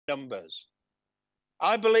numbers.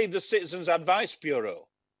 I believe the Citizens Advice Bureau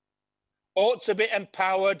ought to be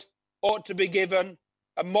empowered, ought to be given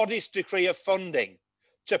a modest degree of funding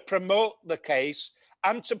to promote the case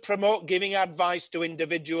and to promote giving advice to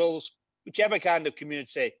individuals, whichever kind of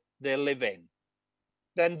community they live in.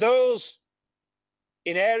 Then those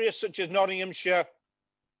in areas such as Nottinghamshire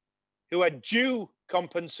who are due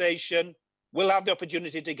compensation will have the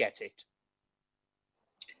opportunity to get it.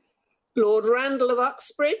 Lord Randall of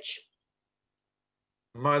Uxbridge.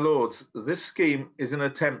 My Lords, this scheme is an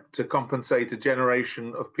attempt to compensate a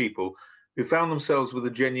generation of people who found themselves with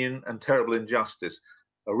a genuine and terrible injustice,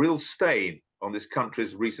 a real stain on this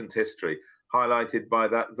country's recent history, highlighted by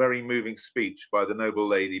that very moving speech by the noble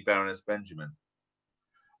lady Baroness Benjamin.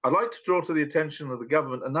 I'd like to draw to the attention of the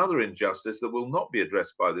government another injustice that will not be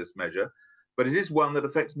addressed by this measure, but it is one that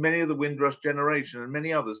affects many of the Windrush generation and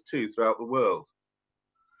many others too throughout the world.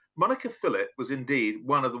 Monica Phillip was indeed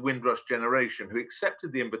one of the Windrush generation who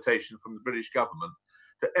accepted the invitation from the British government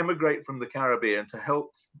to emigrate from the Caribbean to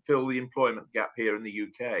help fill the employment gap here in the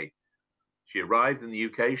UK. She arrived in the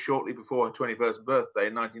UK shortly before her 21st birthday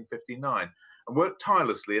in 1959 and worked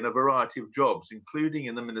tirelessly in a variety of jobs, including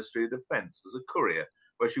in the Ministry of Defence as a courier,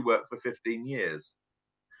 where she worked for 15 years.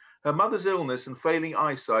 Her mother's illness and failing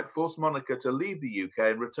eyesight forced Monica to leave the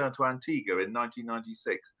UK and return to Antigua in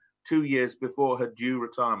 1996, 2 years before her due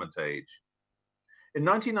retirement age. In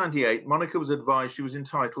 1998, Monica was advised she was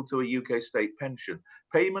entitled to a UK state pension,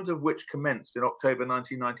 payment of which commenced in October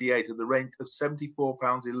 1998 at the rate of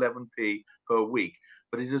 £74.11p per week,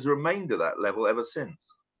 but it has remained at that level ever since.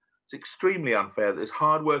 It's extremely unfair that this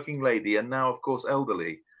hard-working lady, and now of course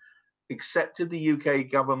elderly, accepted the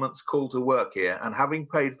UK government's call to work here, and having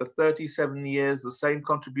paid for 37 years the same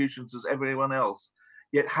contributions as everyone else,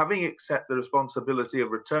 yet having accepted the responsibility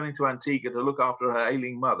of returning to Antigua to look after her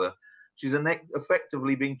ailing mother, she's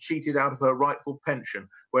effectively being cheated out of her rightful pension,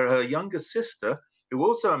 where her younger sister, who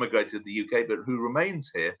also emigrated to the UK but who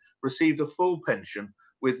remains here, received a full pension,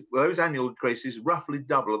 with those annual increases roughly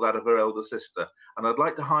double that of her elder sister. And I'd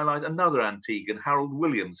like to highlight another Antiguan, Harold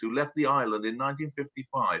Williams, who left the island in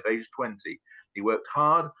 1955, aged 20. He worked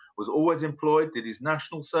hard, was always employed, did his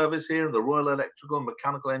national service here in the Royal Electrical and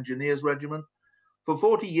Mechanical Engineers Regiment. For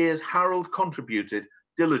 40 years, Harold contributed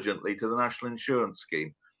diligently to the National Insurance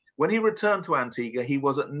Scheme. When he returned to Antigua, he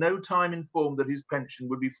was at no time informed that his pension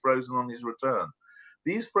would be frozen on his return.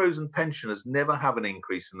 These frozen pensioners never have an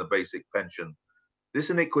increase in the basic pension. This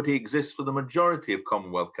iniquity exists for the majority of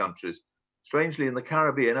Commonwealth countries. Strangely, in the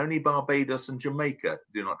Caribbean, only Barbados and Jamaica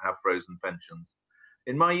do not have frozen pensions.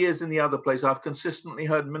 In my years in the other place, I've consistently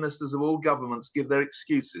heard ministers of all governments give their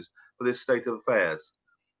excuses for this state of affairs.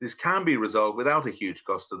 This can be resolved without a huge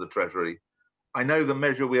cost to the Treasury. I know the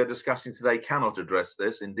measure we are discussing today cannot address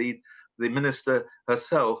this. Indeed, the Minister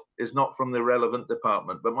herself is not from the relevant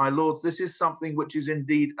department. But, my Lords, this is something which is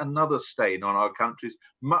indeed another stain on our country's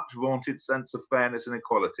much vaunted sense of fairness and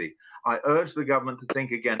equality. I urge the government to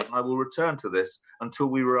think again, and I will return to this until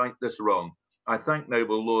we right this wrong. I thank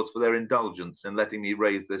noble Lords for their indulgence in letting me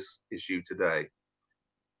raise this issue today.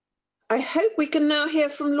 I hope we can now hear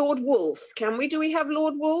from Lord Wolfe. Can we? Do we have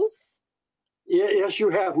Lord Wolfe? Yes, you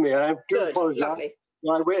have me. I do Good, apologise.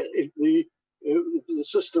 lovely. The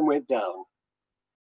system went down.